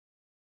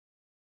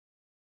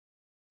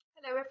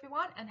Hello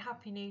everyone and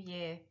Happy New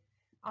Year.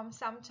 I'm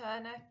Sam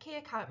Turner, Key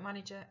Account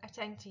Manager at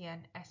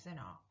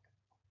ntn-snr.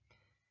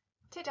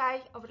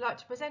 Today I would like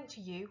to present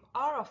to you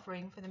our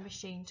offering for the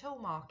machine tool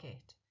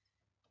market.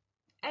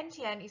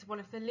 NTN is one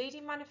of the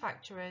leading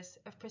manufacturers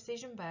of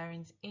precision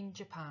bearings in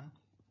Japan.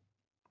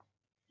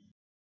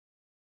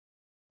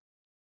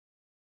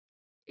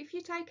 If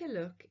you take a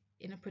look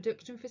in a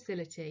production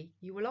facility,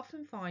 you will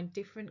often find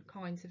different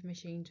kinds of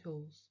machine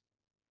tools.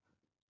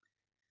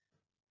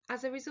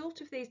 As a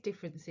result of these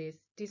differences,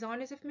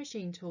 designers of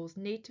machine tools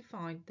need to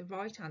find the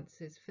right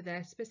answers for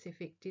their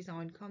specific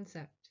design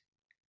concept.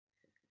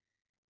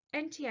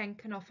 NTN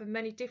can offer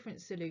many different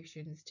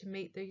solutions to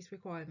meet these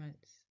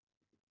requirements.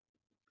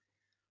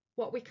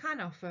 What we can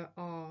offer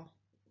are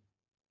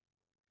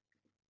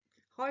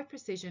high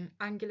precision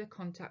angular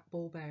contact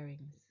ball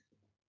bearings,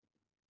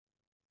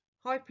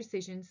 high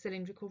precision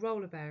cylindrical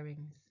roller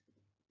bearings,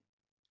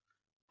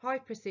 high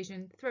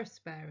precision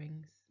thrust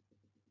bearings,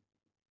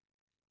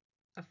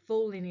 a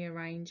full linear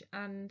range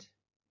and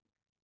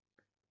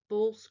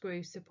ball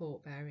screw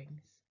support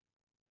bearings.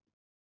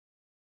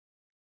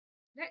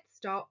 Let's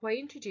start by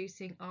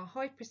introducing our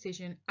high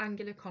precision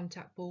angular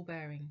contact ball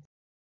bearings.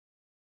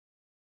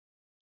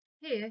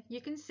 Here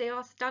you can see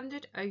our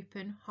standard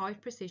open high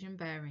precision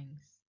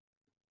bearings.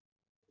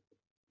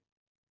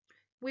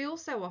 We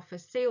also offer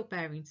seal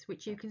bearings,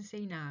 which you can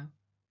see now.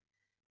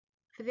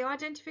 For the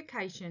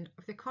identification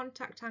of the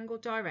contact angle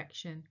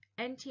direction,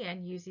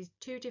 NTN uses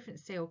two different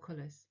seal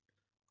colours,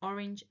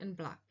 orange and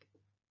black.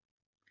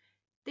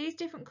 These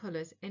different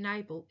colours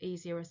enable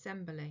easier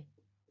assembly.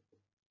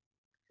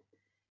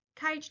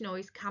 Cage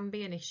noise can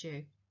be an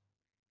issue.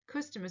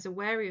 Customers are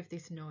wary of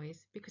this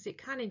noise because it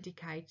can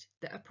indicate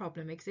that a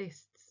problem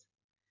exists.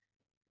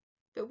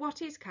 But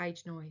what is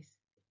cage noise?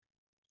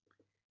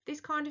 This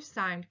kind of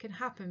sound can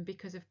happen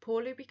because of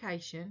poor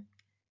lubrication,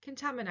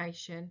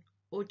 contamination,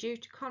 or due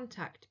to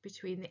contact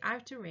between the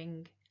outer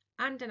ring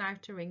and an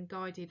outer ring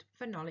guided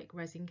phenolic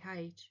resin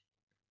cage.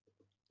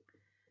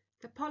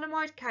 The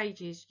polyamide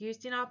cages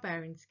used in our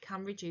bearings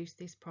can reduce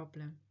this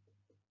problem.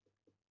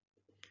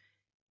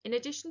 In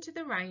addition to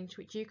the range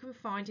which you can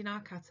find in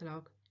our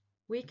catalogue,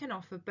 we can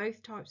offer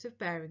both types of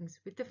bearings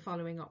with the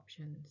following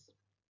options.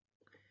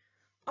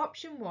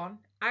 Option 1,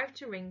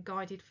 outer ring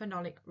guided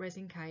phenolic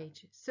resin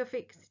cage,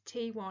 suffix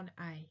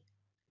T1A.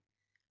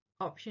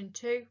 Option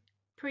 2,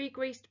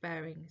 pre-greased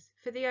bearings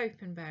for the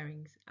open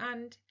bearings,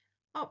 and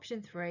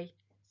Option 3,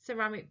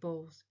 ceramic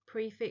balls,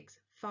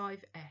 prefix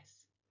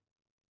 5S.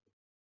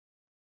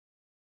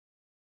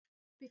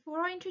 Before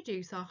I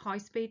introduce our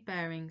high-speed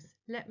bearings,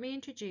 let me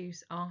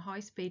introduce our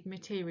high-speed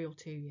material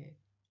to you.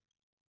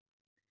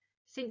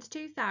 Since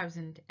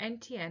 2000,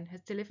 NTN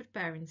has delivered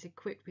bearings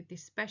equipped with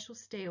this special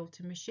steel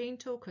to machine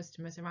tool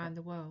customers around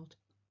the world.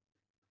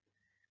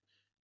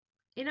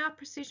 In our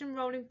precision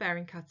rolling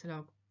bearing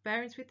catalogue,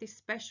 bearings with this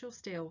special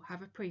steel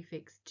have a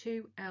prefix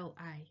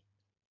 2LA.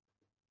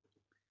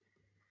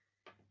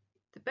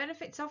 The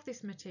benefits of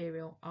this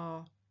material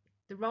are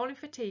the rolling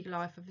fatigue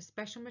life of a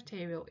special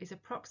material is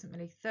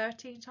approximately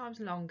 13 times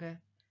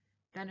longer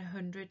than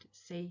 100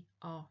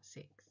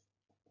 CR6.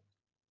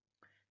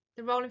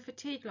 The rolling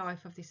fatigue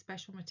life of this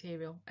special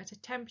material at a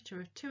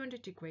temperature of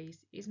 200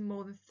 degrees is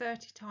more than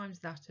 30 times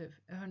that of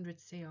 100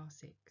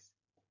 CR6.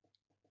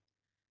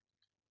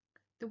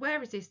 The wear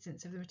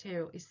resistance of the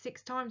material is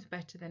 6 times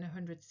better than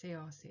 100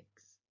 CR6.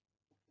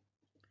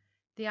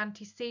 The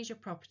anti-seizure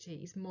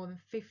property is more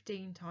than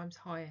 15 times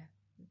higher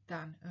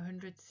than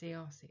 100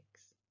 CR6.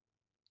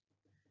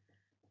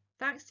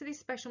 Thanks to this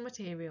special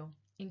material,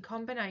 in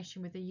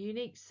combination with a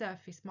unique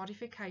surface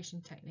modification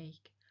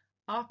technique,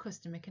 our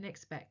customer can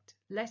expect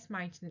less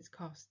maintenance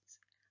costs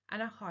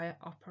and a higher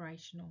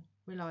operational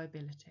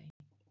reliability.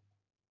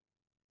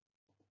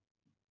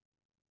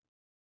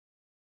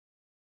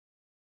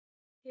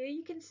 Here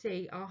you can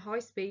see our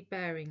high-speed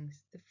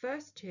bearings. The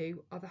first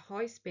two are the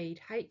high-speed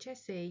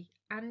HSE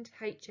and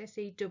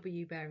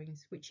HSEW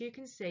bearings, which you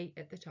can see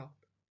at the top.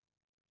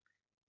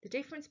 The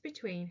difference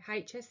between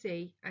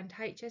HSE and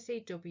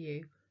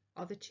HSEW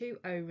are the two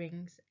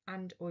O-rings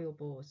and oil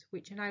bores,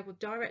 which enable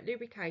direct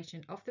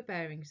lubrication of the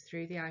bearings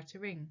through the outer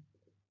ring.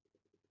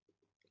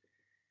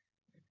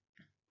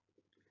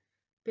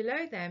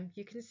 Below them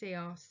you can see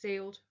our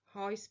sealed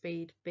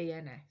high-speed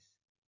BNS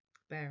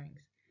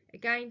bearings.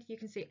 Again, you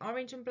can see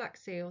orange and black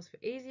seals for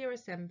easier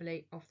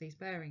assembly of these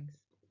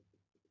bearings.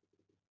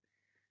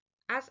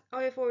 As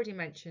I have already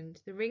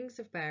mentioned, the rings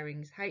of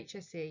bearings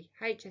HSE,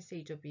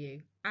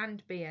 HSEW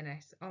and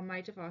BNS are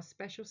made of our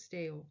special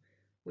steel,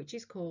 which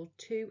is called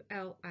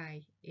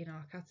 2LA in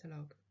our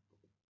catalogue.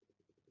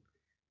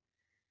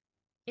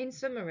 In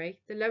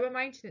summary, the lower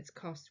maintenance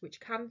costs which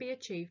can be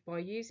achieved by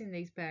using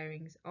these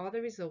bearings are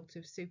the result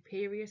of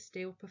superior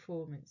steel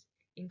performance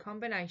in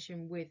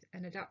combination with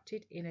an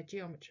adapted inner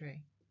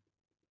geometry.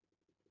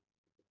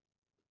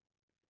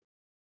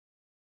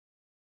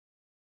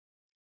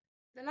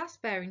 The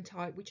last bearing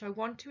type which I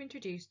want to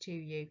introduce to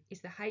you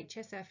is the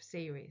HSF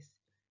series.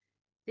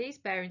 These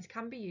bearings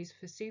can be used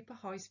for super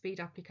high speed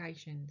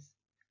applications.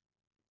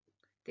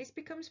 This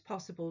becomes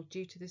possible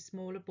due to the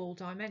smaller ball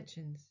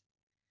dimensions.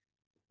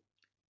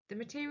 The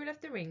material of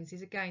the rings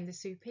is again the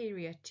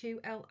superior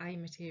 2LA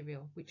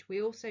material, which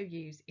we also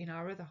use in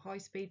our other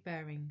high-speed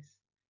bearings.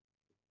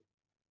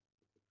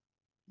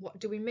 What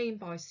do we mean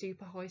by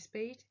super high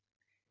speed?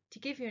 To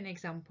give you an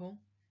example,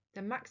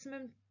 the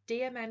maximum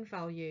DMN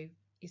value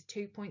is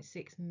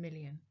 2.6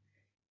 million.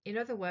 In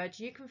other words,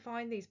 you can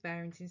find these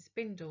bearings in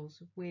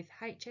spindles with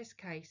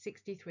HSK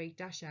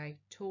 63-A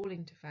tool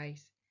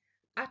interface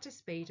at a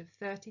speed of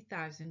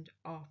 30,000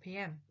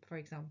 RPM, for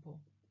example.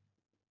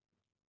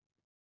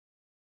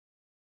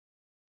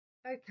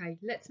 Okay,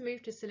 let's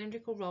move to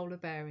cylindrical roller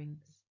bearings.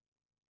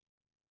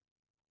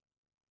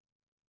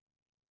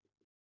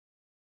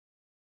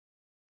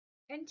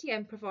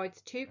 NTN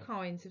provides two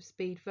kinds of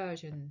speed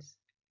versions.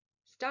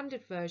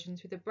 Standard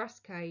versions with a brass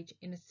cage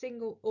in a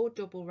single or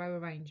double row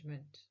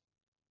arrangement,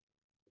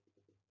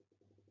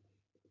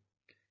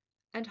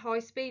 and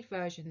high-speed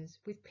versions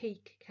with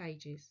peak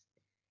cages.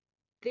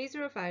 These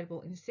are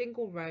available in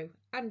single row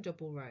and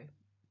double row.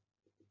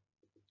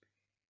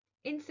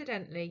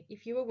 Incidentally,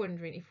 if you were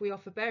wondering if we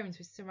offer bearings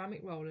with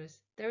ceramic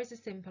rollers, there is a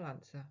simple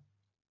answer.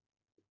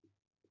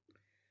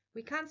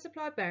 We can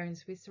supply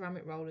bearings with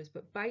ceramic rollers,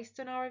 but based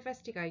on our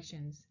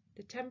investigations,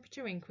 the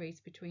temperature increase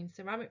between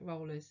ceramic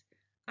rollers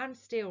and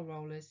steel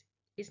rollers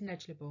is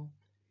negligible.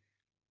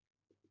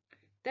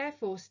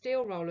 Therefore,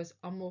 steel rollers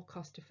are more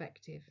cost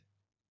effective.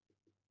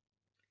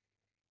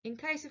 In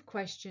case of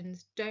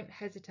questions, don't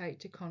hesitate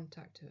to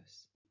contact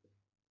us.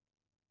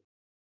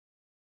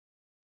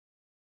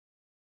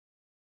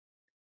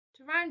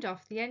 To round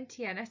off the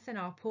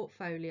ntn-SNR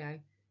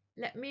portfolio,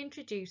 let me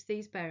introduce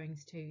these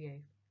bearings to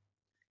you.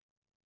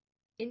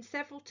 In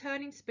several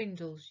turning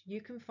spindles,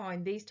 you can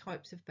find these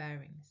types of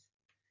bearings.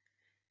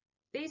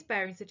 These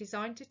bearings are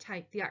designed to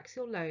take the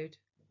axial load,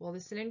 while the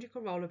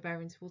cylindrical roller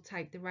bearings will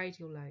take the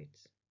radial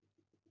loads.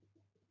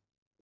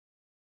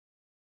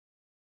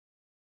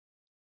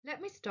 Let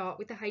me start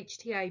with the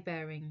HTA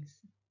bearings.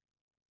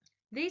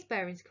 These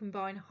bearings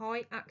combine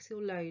high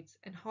axial loads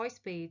and high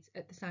speeds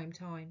at the same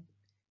time.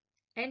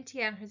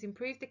 NTN has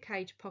improved the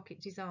cage pocket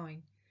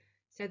design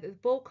so that the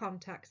ball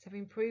contacts have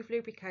improved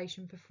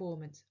lubrication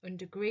performance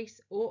under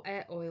grease or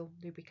air oil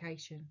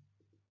lubrication.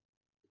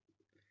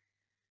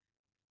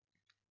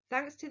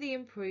 Thanks to the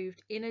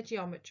improved inner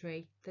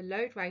geometry, the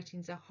load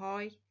ratings are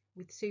high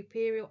with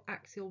superior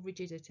axial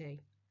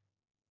rigidity.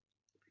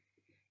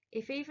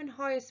 If even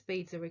higher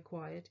speeds are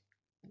required,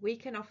 we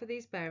can offer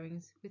these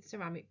bearings with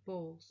ceramic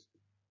balls.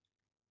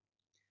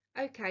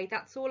 Okay,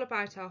 that's all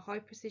about our high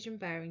precision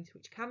bearings,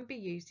 which can be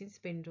used in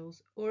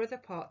spindles or other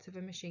parts of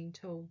a machine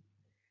tool.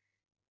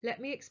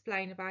 Let me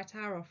explain about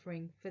our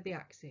offering for the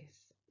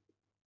axis.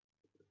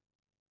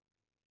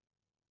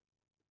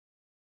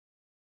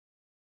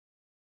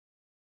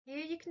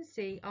 Here you can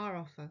see our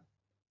offer.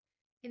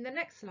 In the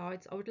next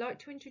slides, I would like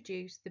to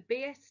introduce the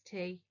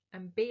BST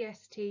and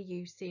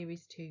BSTU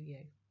series to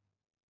you.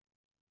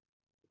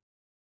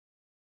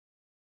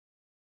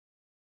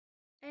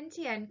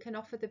 NTN can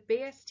offer the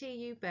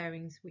BSTU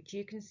bearings, which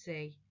you can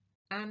see,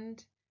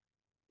 and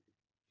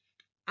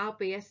our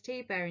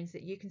BST bearings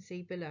that you can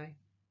see below.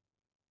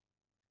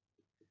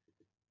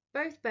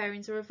 Both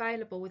bearings are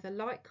available with a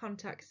light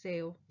contact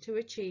seal to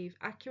achieve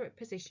accurate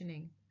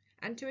positioning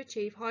and to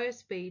achieve higher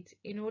speeds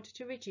in order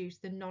to reduce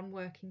the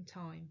non-working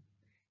time,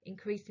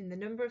 increasing the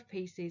number of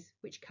pieces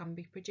which can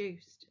be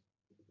produced.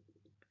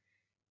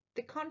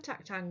 The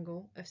contact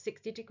angle of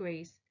 60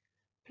 degrees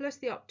plus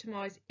the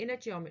optimised inner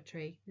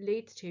geometry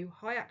leads to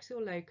high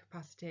axial load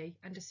capacity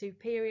and a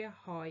superior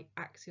high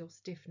axial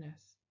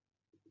stiffness.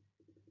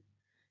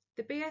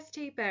 The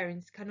BST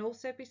bearings can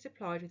also be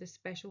supplied with a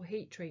special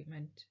heat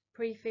treatment,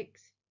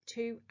 prefix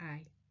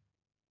 2A.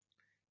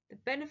 The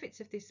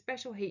benefits of this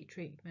special heat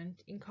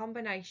treatment in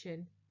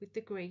combination with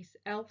the grease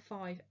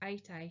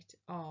L588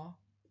 are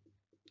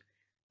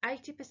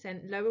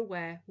 80% lower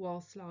wear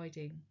while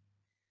sliding,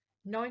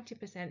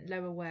 90%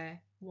 lower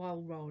wear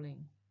while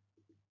rolling.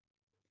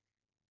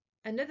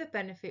 Another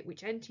benefit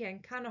which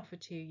NTN can offer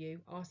to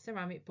you are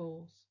ceramic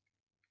balls,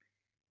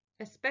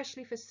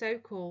 especially for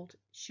so-called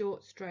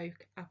short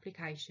stroke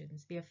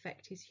applications. The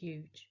effect is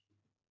huge.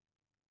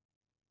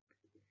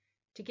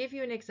 To give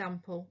you an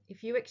example,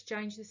 if you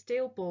exchange the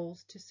steel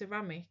balls to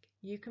ceramic,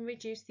 you can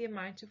reduce the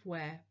amount of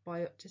wear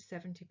by up to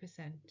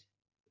 70%.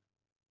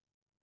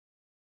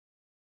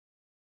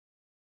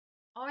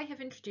 I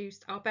have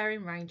introduced our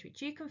bearing range,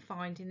 which you can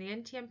find in the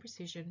NTN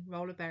Precision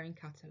Roller Bearing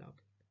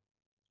Catalogue.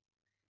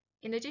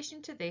 In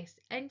addition to this,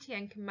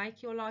 NTN can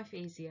make your life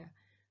easier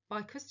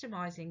by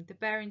customising the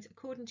bearings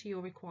according to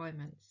your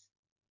requirements.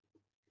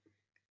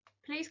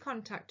 Please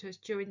contact us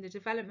during the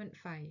development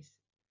phase.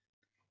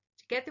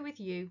 Together with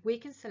you, we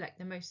can select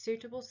the most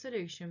suitable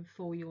solution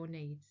for your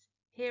needs.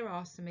 Here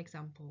are some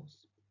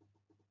examples.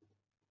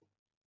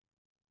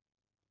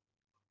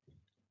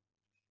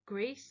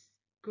 Grease,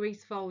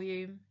 grease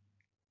volume,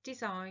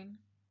 design,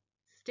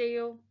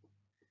 steel,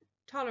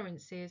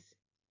 tolerances,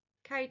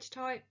 cage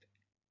type,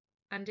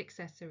 and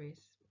accessories.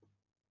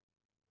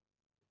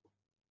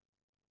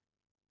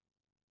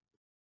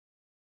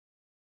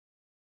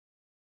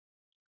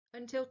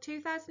 Until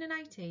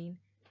 2018,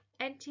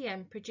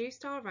 NTN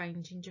produced our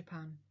range in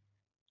Japan.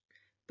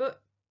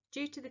 But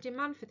due to the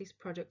demand for this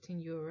product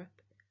in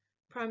Europe,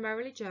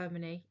 primarily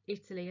Germany,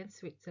 Italy and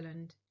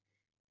Switzerland,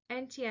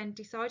 NTN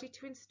decided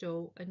to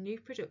install a new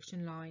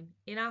production line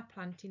in our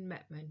plant in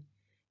Mettmann,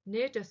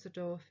 near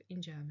Düsseldorf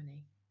in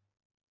Germany.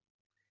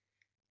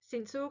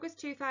 Since August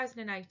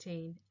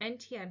 2018,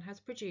 NTN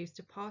has produced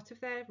a part of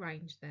their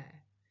range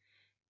there,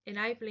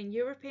 enabling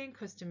European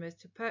customers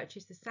to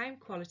purchase the same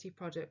quality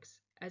products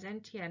as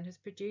NTN has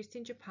produced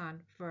in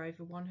Japan for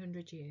over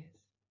 100 years.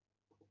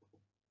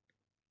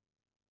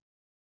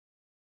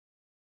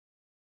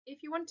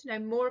 If you want to know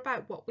more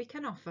about what we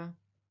can offer,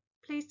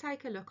 please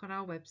take a look on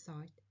our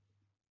website.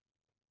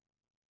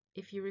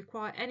 If you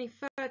require any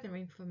further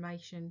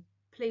information,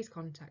 please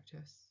contact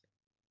us.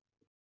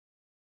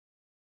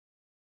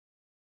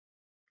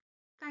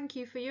 Thank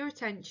you for your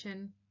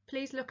attention.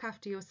 Please look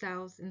after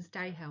yourselves and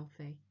stay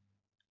healthy.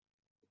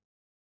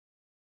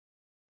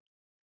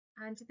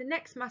 And the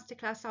next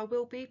masterclass I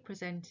will be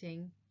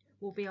presenting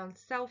will be on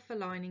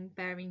self-aligning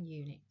bearing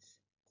units.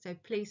 So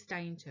please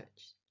stay in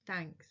touch.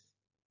 Thanks.